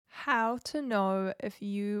How to know if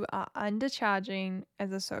you are undercharging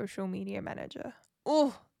as a social media manager.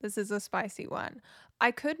 Oh, this is a spicy one.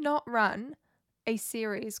 I could not run a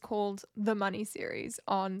series called the Money Series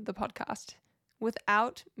on the podcast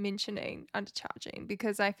without mentioning undercharging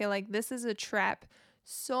because I feel like this is a trap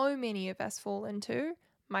so many of us fall into,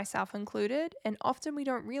 myself included, and often we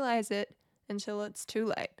don't realize it until it's too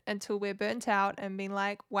late, until we're burnt out and being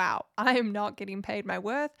like, wow, I am not getting paid my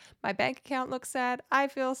worth. My bank account looks sad. I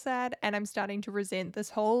feel sad. And I'm starting to resent this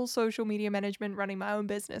whole social media management running my own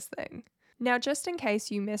business thing. Now, just in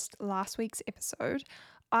case you missed last week's episode,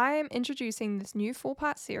 I am introducing this new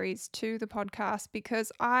 4-part series to the podcast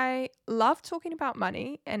because I love talking about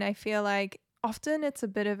money and I feel like often it's a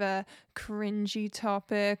bit of a cringy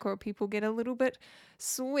topic or people get a little bit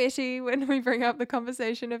sweaty when we bring up the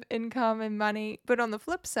conversation of income and money. But on the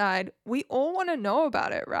flip side, we all want to know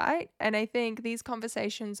about it, right? And I think these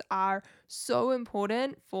conversations are so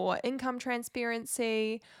important for income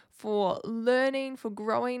transparency, for learning, for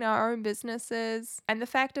growing our own businesses. And the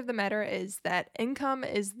fact of the matter is that income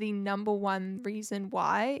is the number one reason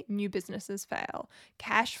why new businesses fail.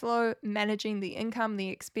 Cash flow, managing the income, the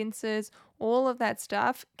expenses, all of that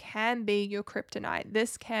stuff can be your kryptonite.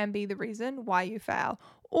 This can be the reason why you fail.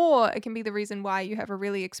 Or it can be the reason why you have a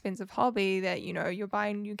really expensive hobby that, you're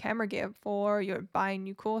buying new camera gear for, you're buying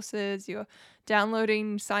new courses, you're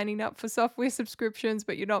downloading, signing up for software subscriptions,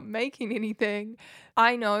 but you're not making anything.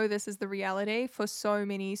 I know this is the reality for so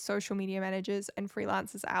many social media managers and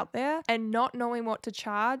freelancers out there, and not knowing what to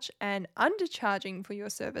charge and undercharging for your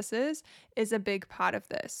services is a big part of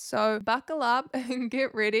this. So buckle up and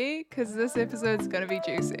get ready because this episode's going to be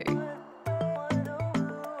juicy.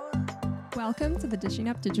 Welcome to the Dishing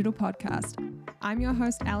Up Digital podcast. I'm your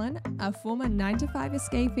host, Ellen, a former 9-to-5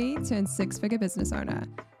 escapee turned 6-figure business owner.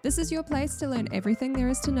 This is your place to learn everything there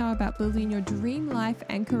is to know about building your dream life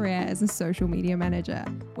and career as a social media manager.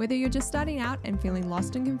 Whether you're just starting out and feeling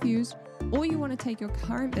lost and confused, or you want to take your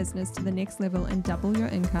current business to the next level and double your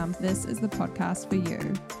income, this is the podcast for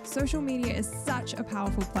you. Social media is such a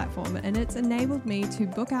powerful platform, and it's enabled me to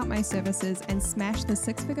book out my services and smash the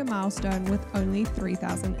 6-figure milestone with only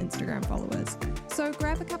 3,000 Instagram followers. So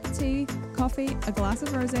grab a cup of tea, coffee, a glass of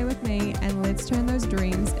rosé with me, and let's turn those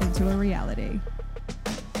dreams into a reality.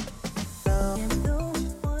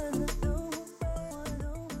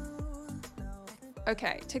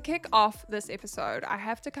 Okay, to kick off this episode, I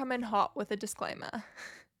have to come in hot with a disclaimer.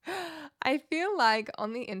 I feel like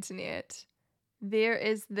on the internet, there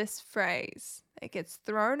is this phrase that gets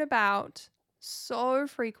thrown about so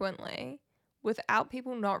frequently without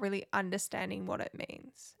people not really understanding what it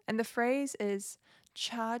means. And the phrase is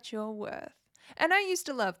charge your worth. And I used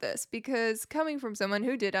to love this because coming from someone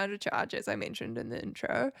who did undercharge, as I mentioned in the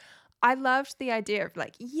intro, I loved the idea of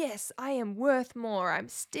like, yes, I am worth more. I'm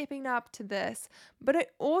stepping up to this. But it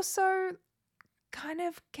also kind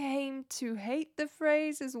of came to hate the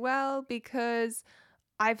phrase as well because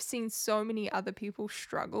I've seen so many other people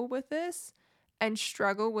struggle with this and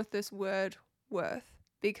struggle with this word worth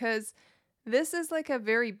because this is like a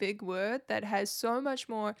very big word that has so much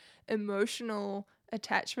more emotional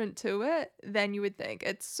attachment to it than you would think.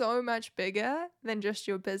 It's so much bigger than just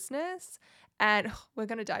your business. And we're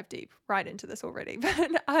going to dive deep right into this already.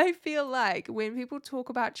 But I feel like when people talk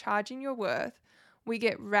about charging your worth, we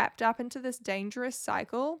get wrapped up into this dangerous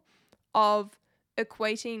cycle of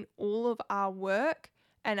equating all of our work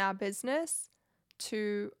and our business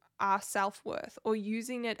to our self-worth or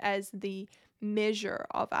using it as the measure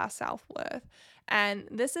of our self-worth. And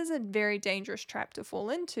this is a very dangerous trap to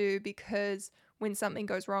fall into because when something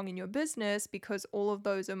goes wrong in your business, because all of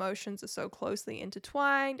those emotions are so closely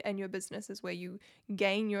intertwined and your business is where you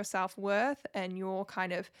gain your self-worth and your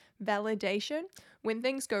kind of validation, when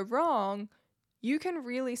things go wrong, you can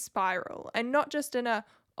really spiral. And not just in a,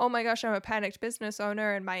 oh my gosh, I'm a panicked business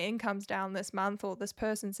owner and my income's down this month, or this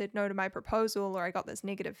person said no to my proposal, or I got this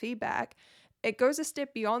negative feedback. It goes a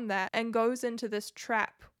step beyond that and goes into this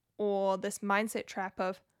trap or this mindset trap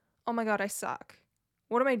of, oh my God, I suck.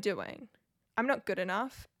 What am I doing? I'm not good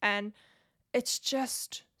enough. And it's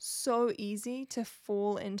just so easy to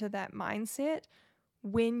fall into that mindset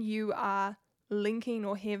when you are linking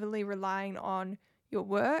or heavily relying on your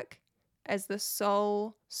work as the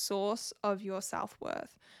sole source of your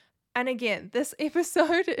self-worth. And again, this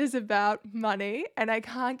episode is about money, and I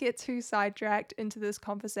can't get too sidetracked into this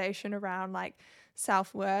conversation around like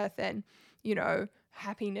self-worth and,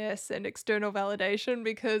 happiness and external validation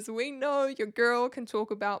because we know your girl can talk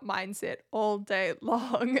about mindset all day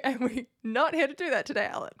long, and we're not here to do that today,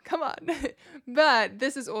 Ellen. Come on. But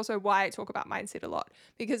this is also why I talk about mindset a lot,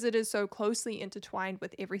 because it is so closely intertwined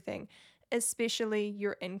with everything especially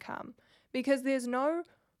your income, because there's no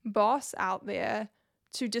boss out there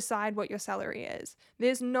to decide what your salary is.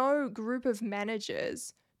 There's no group of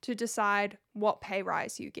managers to decide what pay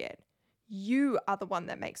rise you get. You are the one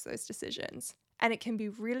that makes those decisions. And it can be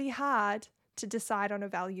really hard to decide on a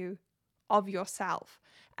value of yourself.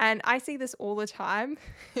 And I see this all the time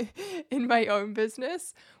in my own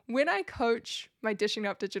business when I coach my Dishing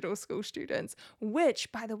Up Digital School students,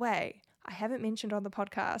 which, by the way, I haven't mentioned on the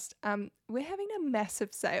podcast. We're having a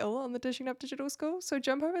massive sale on the Dishing Up Digital School. So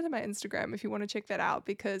jump over to my Instagram if you want to check that out,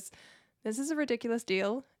 because this is a ridiculous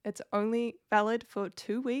deal. It's only valid for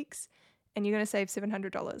 2 weeks and you're going to save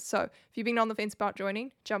 $700. So if you've been on the fence about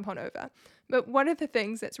joining, jump on over. But one of the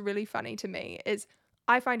things that's really funny to me is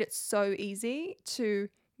I find it so easy to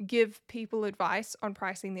give people advice on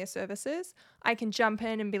pricing their services. I can jump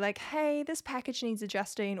in and be like, hey, this package needs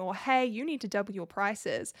adjusting, or hey, you need to double your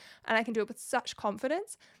prices. And I can do it with such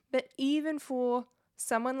confidence. But even for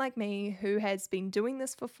someone like me who has been doing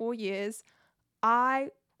this for 4 years, I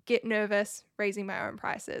get nervous raising my own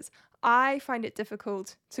prices. I find it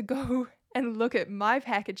difficult to go and look at my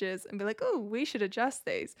packages and be like, oh, we should adjust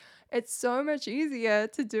these. It's so much easier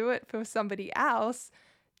to do it for somebody else,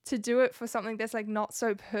 to do it for something that's like not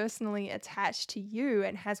so personally attached to you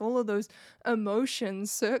and has all of those emotions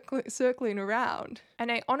circling around.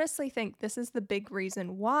 And I honestly think this is the big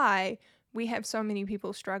reason why we have so many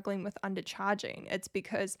people struggling with undercharging. It's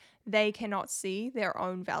because they cannot see their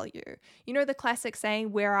own value. You know, the classic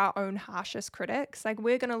saying, we're our own harshest critics. Like,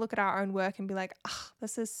 we're going to look at our own work and be like,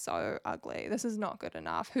 this is so ugly. This is not good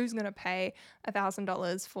enough. Who's going to pay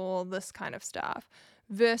 $1,000 for this kind of stuff?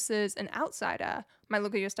 Versus an outsider might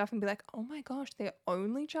look at your stuff and be like, oh my gosh, they're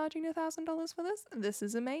only charging $1,000 for this? This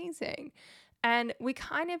is amazing. And we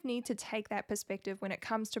kind of need to take that perspective when it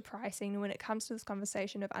comes to pricing, when it comes to this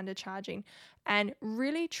conversation of undercharging, and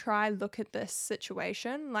really try look at this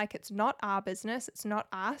situation like it's not our business, it's not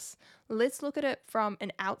us. Let's look at it from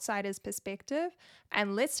an outsider's perspective,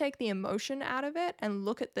 and let's take the emotion out of it and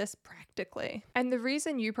look at this practically. And the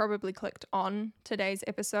reason you probably clicked on today's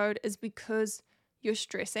episode is because you're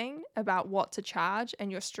stressing about what to charge,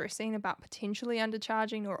 and you're stressing about potentially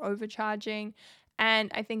undercharging or overcharging.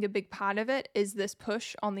 And I think a big part of it is this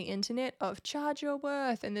push on the internet of charge your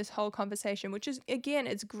worth, and this whole conversation, which is, again,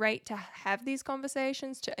 it's great to have these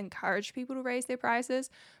conversations to encourage people to raise their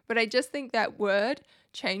prices. But I just think that word,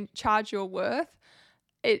 charge your worth,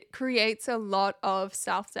 it creates a lot of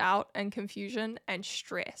self-doubt and confusion and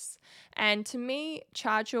stress. And to me,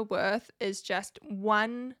 charge your worth is just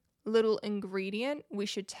one little ingredient we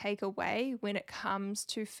should take away when it comes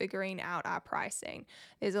to figuring out our pricing.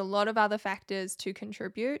 There's a lot of other factors to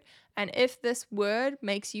contribute, and if this word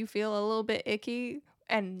makes you feel a little bit icky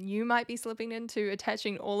and you might be slipping into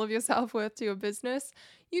attaching all of your self-worth to your business,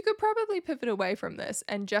 you could probably pivot away from this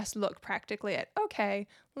and just look practically at, okay,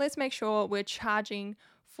 let's make sure we're charging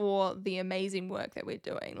for the amazing work that we're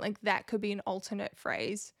doing. Like, that could be an alternate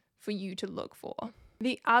phrase for you to look for.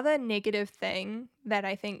 The other negative thing that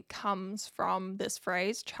I think comes from this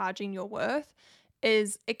phrase, charging your worth,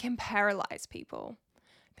 is it can paralyze people.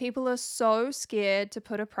 People are so scared to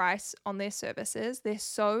put a price on their services. They're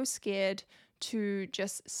so scared to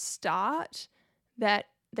just start that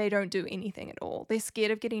they don't do anything at all. They're scared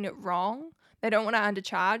of getting it wrong. They don't want to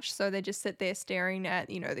undercharge, so they just sit there staring at,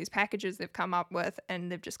 these packages they've come up with,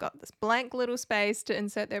 and they've just got this blank little space to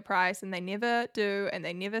insert their price, and they never do, and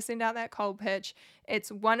they never send out that cold pitch.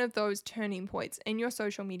 It's one of those turning points in your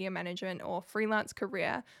social media management or freelance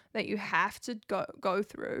career that you have to go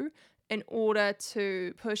through in order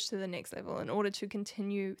to push to the next level, in order to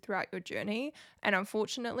continue throughout your journey. And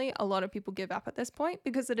unfortunately, a lot of people give up at this point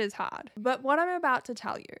because it is hard. But what I'm about to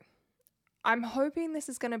tell you, I'm hoping this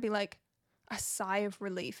is going to be like a sigh of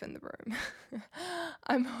relief in the room.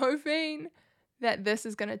 I'm hoping that this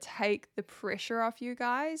is going to take the pressure off you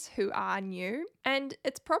guys who are new. And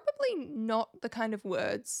it's probably not the kind of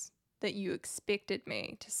words that you expected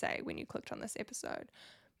me to say when you clicked on this episode.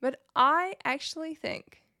 But I actually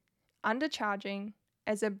think undercharging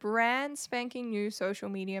as a brand spanking new social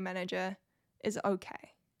media manager is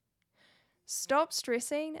okay. Stop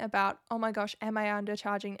stressing about, oh my gosh, am I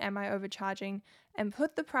undercharging? Am I overcharging? And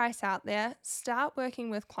put the price out there. Start working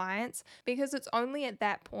with clients, because it's only at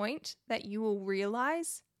that point that you will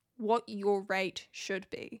realize what your rate should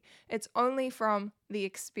be. It's only from the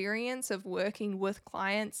experience of working with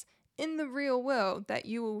clients in the real world that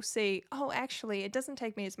you will see, oh, actually, it doesn't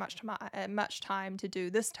take me as much time to do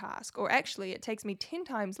this task, or actually, it takes me 10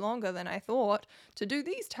 times longer than I thought to do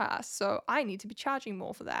these tasks, so I need to be charging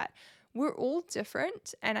more for that. we're all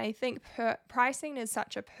different. And I think pricing is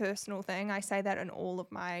such a personal thing. I say that in all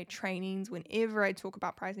of my trainings. Whenever I talk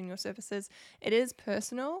about pricing your services, it is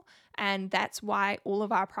personal. And that's why all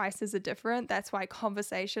of our prices are different. That's why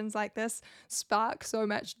conversations like this spark so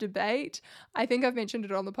much debate. I think I've mentioned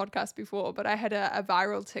it on the podcast before, but I had a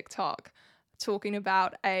viral TikTok talking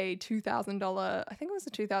about a $2,000, I think it was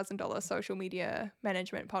a $2,000 social media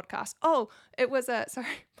management podcast. Oh, it was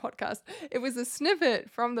podcast. It was a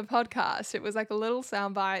snippet from the podcast. It was like a little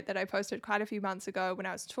soundbite that I posted quite a few months ago when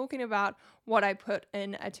I was talking about what I put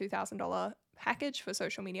in a $2,000 package for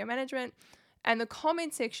social media management. And the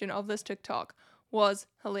comment section of this TikTok was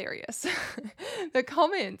hilarious. The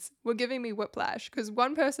comments were giving me whiplash because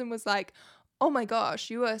one person was like, oh my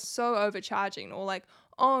gosh, you are so overcharging, or like,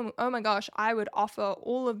 oh my gosh, I would offer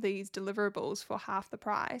all of these deliverables for half the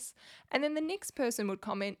price. And then the next person would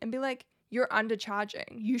comment and be like, you're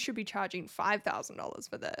undercharging. You should be charging $5,000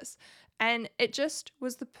 for this. And it just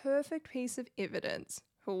was the perfect piece of evidence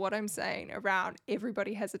for what I'm saying around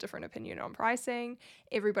everybody has a different opinion on pricing.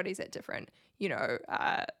 Everybody's at different,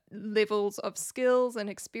 levels of skills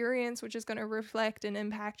and experience, which is going to reflect and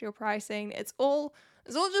impact your pricing. It's all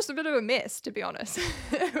just a bit of a mess, to be honest,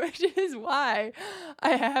 which is why I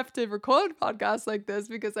have to record podcasts like this,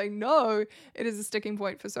 because I know it is a sticking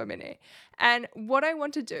point for so many. And what I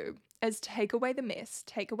want to do is take away the mess,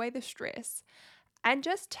 take away the stress, and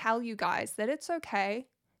just tell you guys that it's okay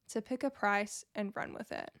to pick a price and run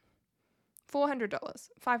with it. $400,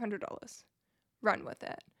 $500, run with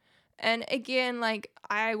it. And again,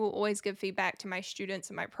 I will always give feedback to my students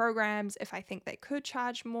in my programs if I think they could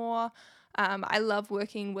charge more. I love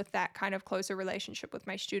working with that kind of closer relationship with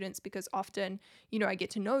my students because often, I get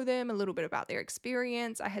to know them, a little bit about their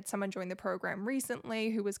experience. I had someone join the program recently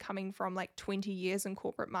who was coming from 20 years in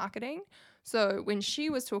corporate marketing. So when she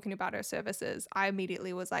was talking about her services, I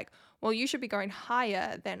immediately was like, well, you should be going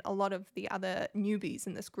higher than a lot of the other newbies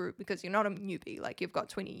in this group because you're not a newbie, you've got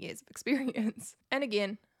 20 years of experience. And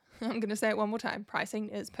again, I'm going to say it one more time. Pricing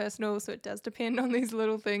is personal, so it does depend on these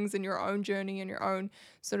little things in your own journey and your own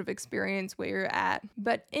sort of experience where you're at.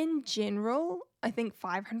 But in general, I think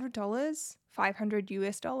 $500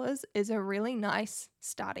 US is a really nice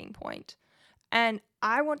starting point. And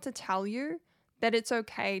I want to tell you that it's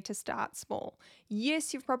okay to start small.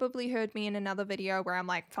 Yes, you've probably heard me in another video where I'm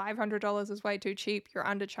like, $500 is way too cheap, you're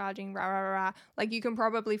undercharging, rah, rah, rah. You can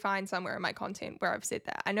probably find somewhere in my content where I've said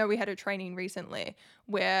that. I know we had a training recently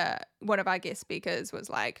where one of our guest speakers was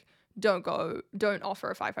like, don't offer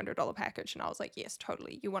a $500 package. And I was like, yes,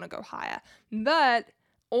 totally, you want to go higher. But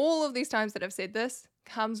all of these times that I've said this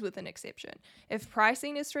comes with an exception. If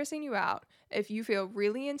pricing is stressing you out, if you feel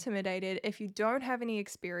really intimidated, if you don't have any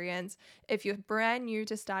experience, if you're brand new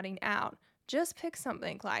to starting out, just pick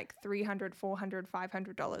something like $300, $400,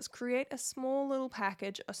 $500. Create a small little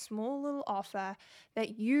package, a small little offer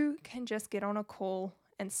that you can just get on a call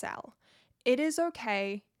and sell. It is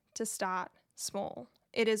okay to start small.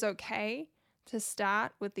 It is okay to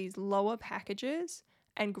start with these lower packages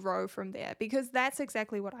and grow from there, because that's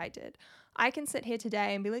exactly what I did. I can sit here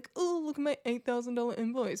today and be like, oh, look at my $8,000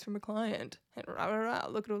 invoice from a client. And rah, rah, rah,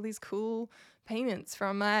 look at all these cool payments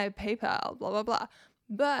from my PayPal, blah, blah, blah.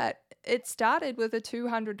 But it started with a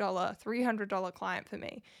 $200, $300 client for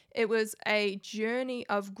me. It was a journey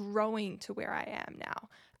of growing to where I am now.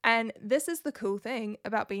 And this is the cool thing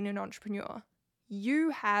about being an entrepreneur. You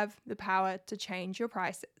have the power to change your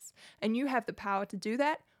prices, and you have the power to do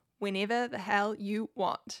that whenever the hell you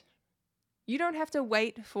want. You don't have to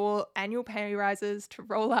wait for annual pay rises to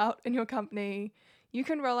roll out in your company. You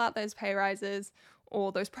can roll out those pay rises,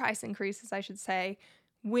 or those price increases, I should say,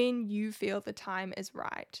 when you feel the time is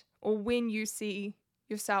right, or when you see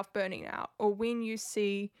yourself burning out, or when you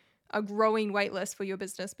see a growing wait list for your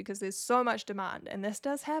business because there's so much demand. And this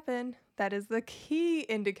does happen. That is the key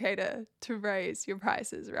indicator to raise your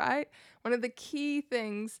prices, right? One of the key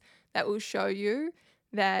things that will show you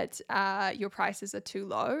that your prices are too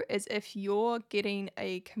low is if you're getting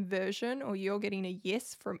a conversion, or you're getting a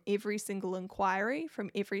yes from every single inquiry, from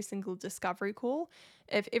every single discovery call.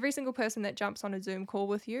 If every single person that jumps on a Zoom call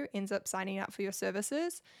with you ends up signing up for your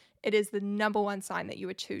services, it is the number one sign that you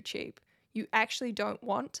are too cheap. You actually don't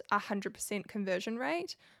want 100% conversion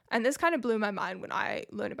rate. And this kind of blew my mind when I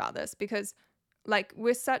learned about this, because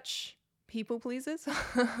we're such people pleasers.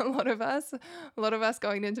 a lot of us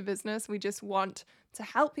going into business, we just want to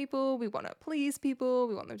help people. We want to please people.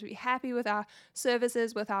 We want them to be happy with our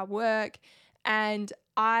services, with our work. And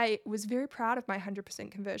I was very proud of my 100%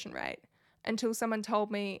 conversion rate until someone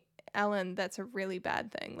told me Ellen, that's a really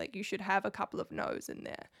bad thing. Like, you should have a couple of no's in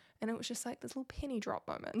there. And it was just like this little penny drop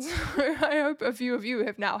moment. So I hope a few of you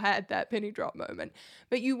have now had that penny drop moment.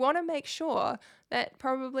 But you want to make sure that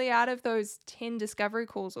probably out of those 10 discovery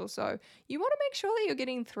calls or so, you want to make sure that you're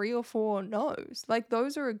getting 3 or 4 no's. Like,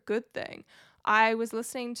 those are a good thing. I was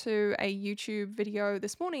listening to a YouTube video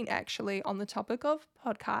this morning actually on the topic of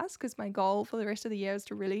podcasts, because my goal for the rest of the year is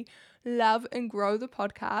to really love and grow the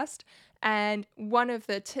podcast. And one of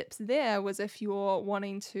the tips there was, if you're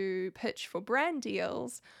wanting to pitch for brand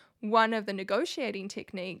deals, one of the negotiating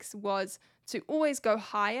techniques was to always go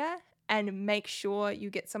higher and make sure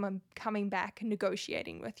you get someone coming back and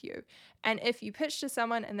negotiating with you. And if you pitch to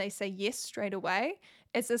someone and they say yes straight away,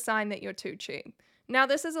 it's a sign that you're too cheap. Now,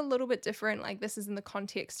 this is a little bit different. Like, this is in the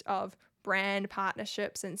context of brand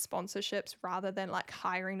partnerships and sponsorships rather than like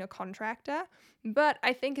hiring a contractor. But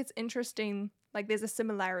I think it's interesting. Like, there's a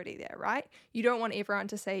similarity there, right? You don't want everyone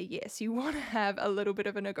to say yes. You want to have a little bit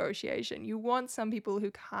of a negotiation. You want some people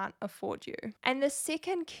who can't afford you. And the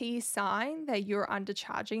second key sign that you're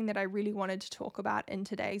undercharging that I really wanted to talk about in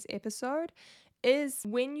today's episode is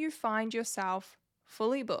when you find yourself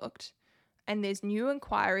fully booked and there's new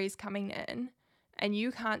inquiries coming in and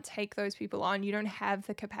you can't take those people on, you don't have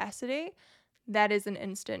the capacity, that is an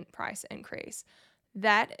instant price increase.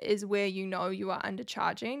 That is where you know you are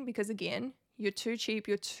undercharging, because again, you're too cheap,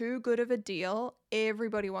 you're too good of a deal,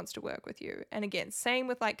 everybody wants to work with you. And again, same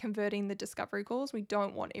with like converting the discovery calls, we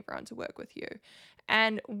don't want everyone to work with you.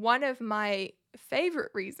 And one of my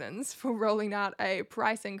favorite reasons for rolling out a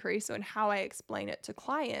price increase and how I explain it to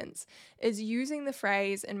clients is using the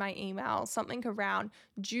phrase in my email, something around,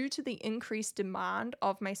 due to the increased demand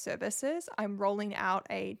of my services, I'm rolling out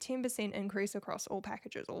a 10% increase across all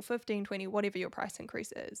packages, or 15, 20, whatever your price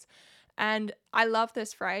increase is. And I love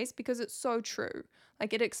this phrase because it's so true.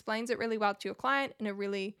 Like, it explains it really well to your client in a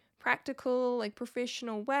really practical, like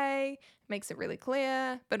professional way, makes it really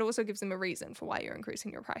clear, but also gives them a reason for why you're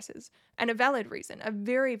increasing your prices. And a valid reason, a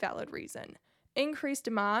very valid reason. Increased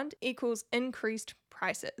demand equals increased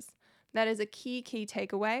prices. That is a key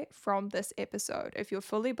takeaway from this episode. If you're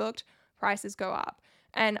fully booked, prices go up.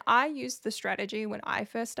 And I used the strategy when I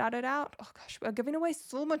first started out. Oh gosh, we're giving away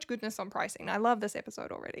so much goodness on pricing. I love this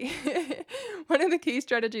episode already. One of the key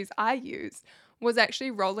strategies I used was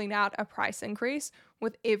actually rolling out a price increase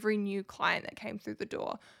with every new client that came through the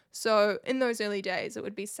door. So in those early days, it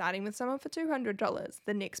would be starting with someone for $200.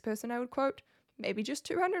 The next person I would quote, maybe just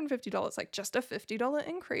 $250, like just a $50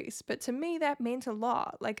 increase. But to me, that meant a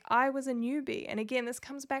lot. Like, I was a newbie. And again, this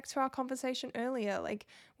comes back to our conversation earlier. Like,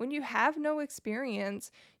 when you have no experience,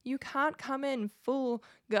 you can't come in full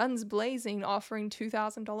guns blazing offering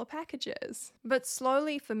 $2,000 packages. But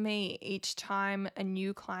slowly for me, each time a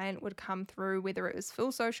new client would come through, whether it was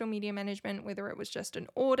full social media management, whether it was just an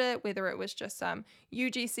audit, whether it was just some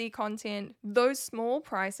UGC content, those small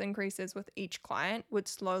price increases with each client would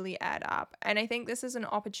slowly add up. And I think this is an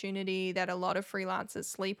opportunity that a lot of freelancers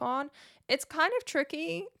sleep on. It's kind of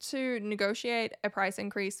tricky to negotiate a price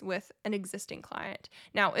increase with an existing client.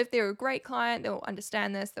 Now, if they're a great client, they'll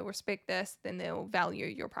understand this, they'll respect this, then they'll value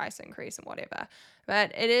your price increase and whatever.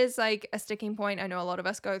 But it is like a sticking point. I know a lot of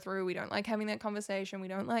us go through. We don't like having that conversation. We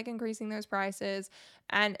don't like increasing those prices.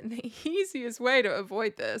 And the easiest way to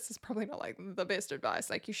avoid this is probably not like the best advice.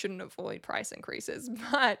 Like, you shouldn't avoid price increases,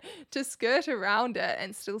 but to skirt around it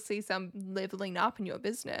and still see some leveling up in your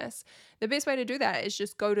business, the best way to do that is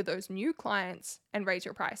just go to those new clients and raise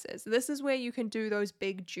your prices. This is where you can do those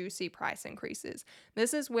big, juicy price increases.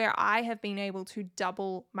 This is where I have been able to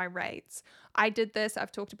double my rates. I did this,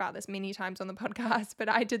 I've talked about this many times on the podcast, but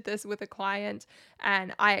I did this with a client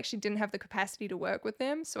and I actually didn't have the capacity to work with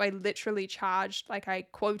them. So I literally charged, like I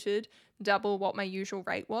quoted, double what my usual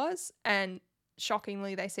rate was. And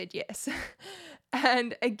shockingly, they said yes.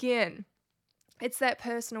 And again, it's that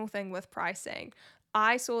personal thing with pricing.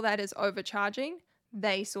 I saw that as overcharging.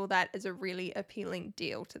 They saw that as a really appealing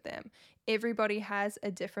deal to them. Everybody has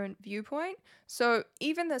a different viewpoint. So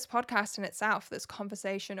even this podcast in itself, this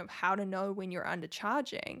conversation of how to know when you're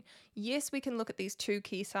undercharging, yes, we can look at these two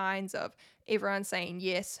key signs of everyone saying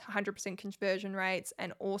yes, 100% conversion rates,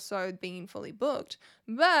 and also being fully booked.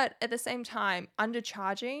 But at the same time,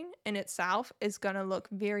 undercharging in itself is going to look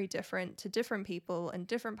very different to different people in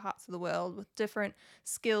different parts of the world with different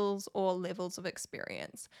skills or levels of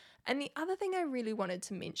experience. And the other thing I really wanted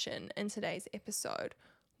to mention in today's episode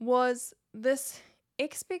was this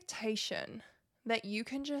expectation that you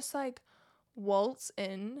can just like waltz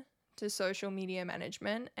in to social media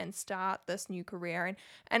management and start this new career.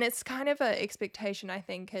 And it's kind of an expectation I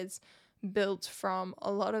think has built from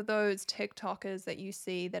a lot of those TikTokers that you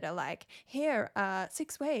see that are like, here are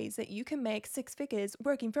 6 ways that you can make 6 figures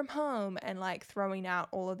working from home, and like throwing out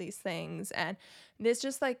all of these things. And there's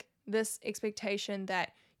just like this expectation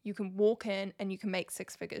that you can walk in and you can make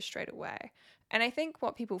 6 figures straight away. And I think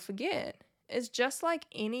what people forget is, just like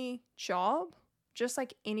any job, just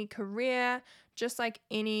like any career, just like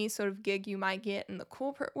any sort of gig you might get in the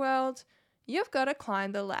corporate world, you've got to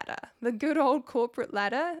climb the ladder, the good old corporate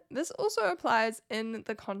ladder. This also applies in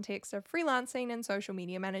the context of freelancing and social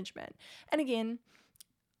media management. And again,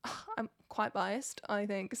 I'm quite biased. I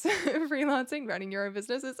think freelancing, running your own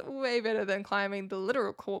business, is way better than climbing the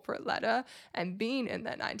literal corporate ladder and being in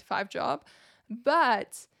that 9-to-5 job.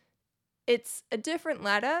 But it's a different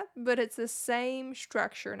ladder, but it's the same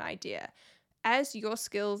structure and idea. As your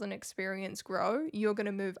skills and experience grow, you're going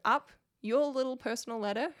to move up your little personal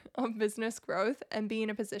ladder of business growth and be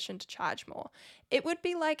in a position to charge more. It would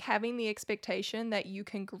be like having the expectation that you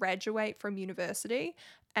can graduate from university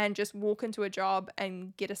and just walk into a job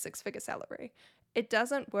and get a 6-figure salary. It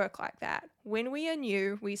doesn't work like that. When we are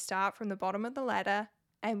new, we start from the bottom of the ladder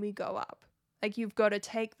and we go up. Like, you've got to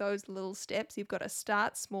take those little steps. You've got to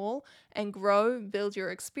start small and grow, build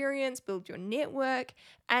your experience, build your network.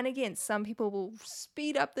 And again, some people will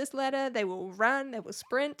speed up this ladder. They will run, they will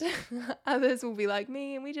sprint. Others will be like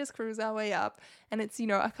me and we just cruise our way up. And it's,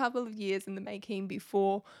 a couple of years in the making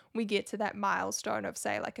before we get to that milestone of,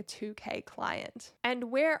 say, like a 2K client.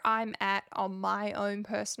 And where I'm at on my own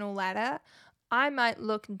personal ladder, I might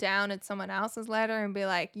look down at someone else's ladder and be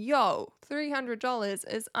like, yo, $300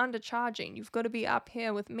 is undercharging. You've got to be up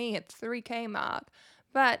here with me at 3K mark.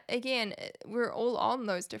 But again, we're all on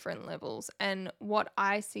those different levels. And what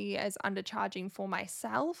I see as undercharging for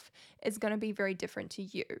myself is going to be very different to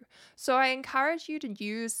you. So I encourage you to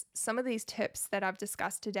use some of these tips that I've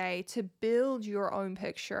discussed today to build your own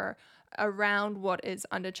picture around what is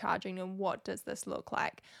undercharging and what does this look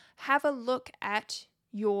like. Have a look at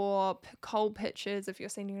your cold pitches, if you're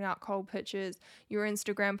sending out cold pitches, your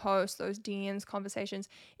Instagram posts, those DMs, conversations,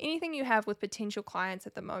 anything you have with potential clients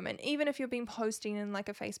at the moment, even if you've been posting in like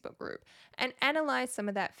a Facebook group, and analyze some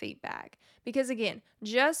of that feedback. Because again,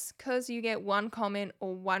 just because you get one comment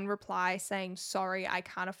or one reply saying, sorry, I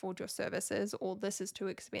can't afford your services, or this is too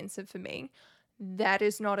expensive for me, that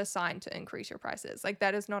is not a sign to increase your prices. Like,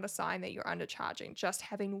 that is not a sign that you're undercharging. Just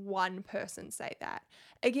having one person say that.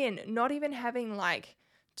 Again, not even having like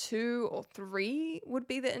 2 or 3 would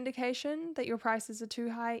be the indication that your prices are too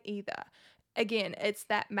high either. Again, it's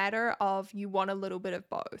that matter of, you want a little bit of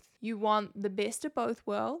both. You want the best of both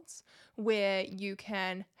worlds, where you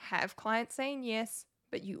can have clients saying yes,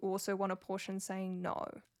 but you also want a portion saying no.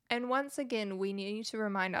 And once again, we need to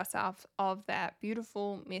remind ourselves of that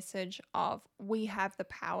beautiful message of, we have the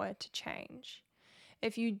power to change.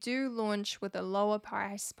 If you do launch with a lower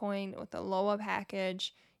price point, with a lower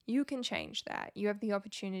package, you can change that. You have the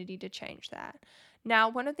opportunity to change that. Now,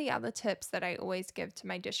 one of the other tips that I always give to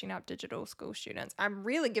my Dishing Up Digital School students, I'm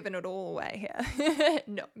really giving it all away here.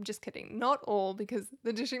 No, I'm just kidding. Not all, because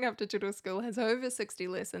the Dishing Up Digital School has over 60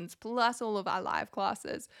 lessons plus all of our live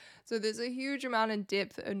classes. So there's a huge amount of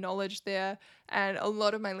depth and knowledge there. And a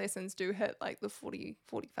lot of my lessons do hit like the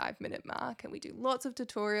 45 minute mark. And we do lots of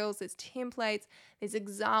tutorials. There's templates. There's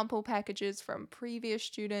example packages from previous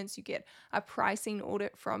students. You get a pricing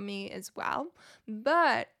audit from me as well.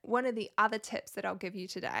 But one of the other tips that I'll give you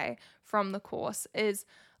today from the course is,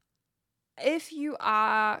 if you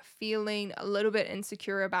are feeling a little bit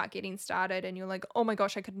insecure about getting started and you're like, oh my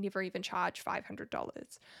gosh, I could never even charge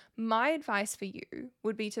 $500, my advice for you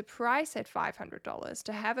would be to price at $500,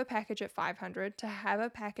 to have a package at $500, to have a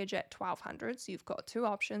package at $1,200. So you've got 2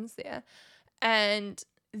 options there. And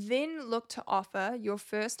then look to offer your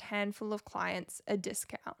first handful of clients a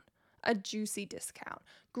discount. A juicy discount.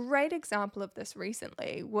 Great example of this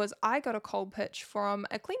recently was, I got a cold pitch from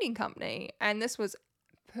a cleaning company, and this was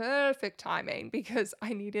perfect timing because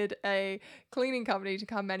I needed a cleaning company to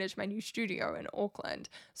come manage my new studio in Auckland.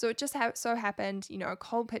 So it just so happened,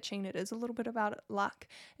 cold pitching, it is a little bit about luck.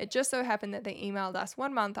 It just so happened that they emailed us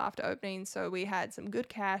 1 month after opening, so we had some good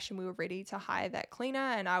cash and we were ready to hire that cleaner,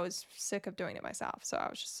 and I was sick of doing it myself. So I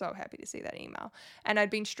was just so happy to see that email. And I'd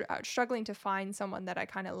been struggling to find someone that I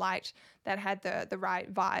kind of liked, that had the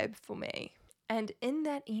right vibe for me. And in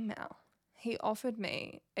that email, he offered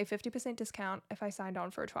me a 50% discount if I signed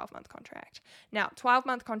on for a 12-month contract. Now,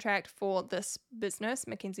 12-month contract for this business,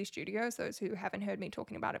 Mackenzie Studios, those who haven't heard me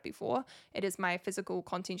talking about it before, it is my physical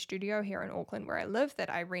content studio here in Auckland where I live that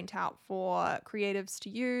I rent out for creatives to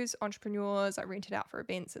use, entrepreneurs. I rent it out for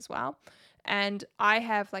events as well. And I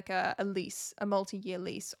have like a lease, a multi-year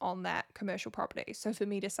lease on that commercial property. So for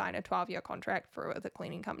me to sign a 12-year contract for the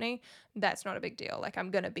cleaning company, that's not a big deal. Like I'm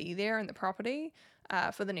going to be there in the property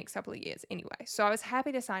for the next couple of years anyway. So I was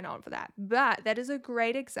happy to sign on for that. But that is a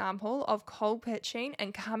great example of cold pitching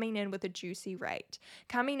and coming in with a juicy rate,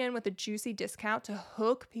 coming in with a juicy discount to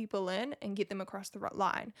hook people in and get them across the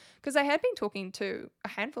line. Because I had been talking to a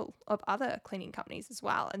handful of other cleaning companies as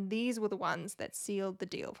well, and these were the ones that sealed the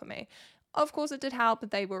deal for me. Of course, it did help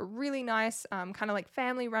that they were really nice, kind of like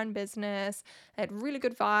family-run business. They had really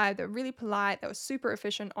good vibe. They were really polite. They were super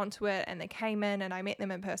efficient onto it, and they came in and I met them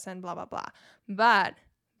in person, blah, blah, blah. But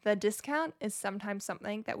the discount is sometimes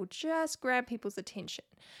something that will just grab people's attention.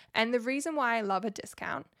 And the reason why I love a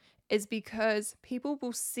discount is because people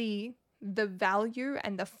will see the value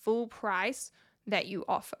and the full price that you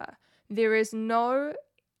offer. There is no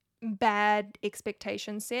bad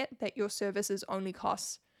expectation set that your services only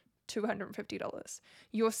cost $250.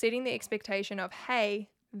 You're setting the expectation of, hey,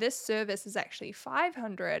 this service is actually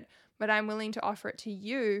 $500, but I'm willing to offer it to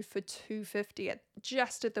you for $250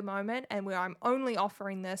 just at the moment, and where I'm only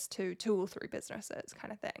offering this to 2 or 3 businesses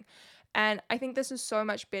kind of thing. And I think this is so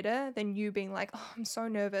much better than you being like, oh, I'm so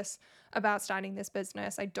nervous about starting this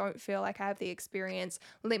business. I don't feel like I have the experience.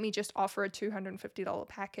 Let me just offer a $250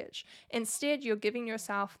 package. Instead, you're giving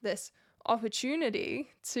yourself this opportunity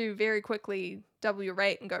to very quickly double your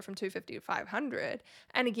rate and go from $250 to $500.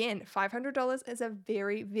 And again, $500 is a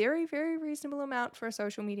very, very, very reasonable amount for a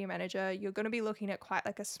social media manager. You're going to be looking at quite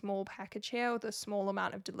like a small package here with a small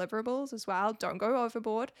amount of deliverables as well. Don't go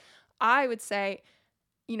overboard. I would say,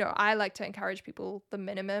 I like to encourage people the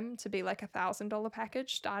minimum to be like $1,000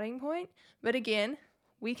 package starting point. But again,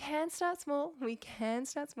 we can start small. We can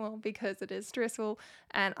start small because it is stressful.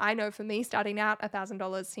 And I know for me, starting out,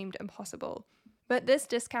 $1,000 seemed impossible. But this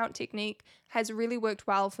discount technique has really worked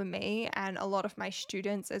well for me and a lot of my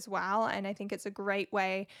students as well. And I think it's a great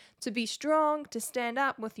way to be strong, to stand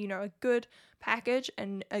up with, a good package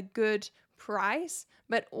and a good price,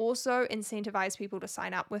 but also incentivize people to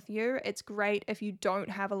sign up with you. It's great if you don't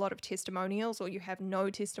have a lot of testimonials or you have no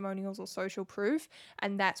testimonials or social proof,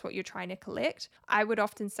 and that's what you're trying to collect. I would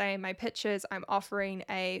often say in my pitches, I'm offering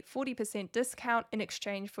a 40% discount in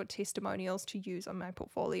exchange for testimonials to use on my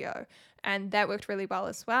portfolio. And that worked really well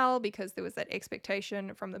as well because there was that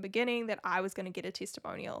expectation from the beginning that I was going to get a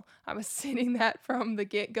testimonial. I was setting that from the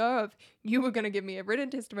get-go of you were going to give me a written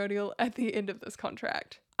testimonial at the end of this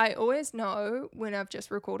contract. I always know when I've just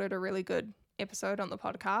recorded a really good episode on the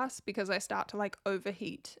podcast because I start to like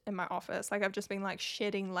overheat in my office. Like I've just been like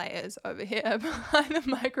shedding layers over here behind the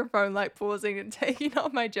microphone, like pausing and taking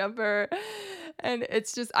off my jumper. And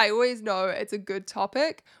it's just, I always know it's a good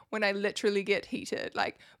topic when I literally get heated,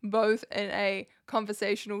 like both in a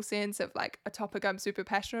conversational sense of like a topic I'm super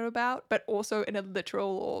passionate about, but also in a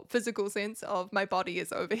literal or physical sense of my body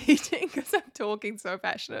is overheating because I'm talking so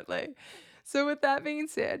passionately. So with that being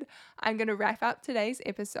said, I'm going to wrap up today's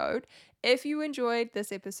episode. If you enjoyed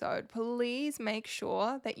this episode, please make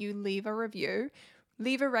sure that you leave a review.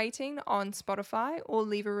 Leave a rating on Spotify or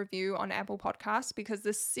leave a review on Apple Podcasts because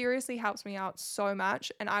this seriously helps me out so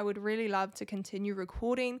much, and I would really love to continue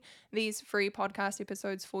recording these free podcast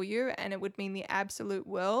episodes for you, and it would mean the absolute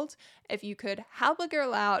world if you could help a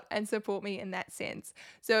girl out and support me in that sense.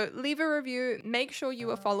 So leave a review, make sure you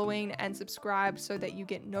are following and subscribe so that you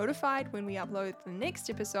get notified when we upload the next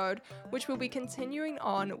episode, which will be continuing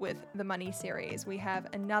on with the money series. We have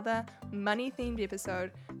another money themed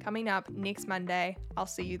episode coming up next Monday. I'll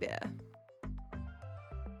see you there.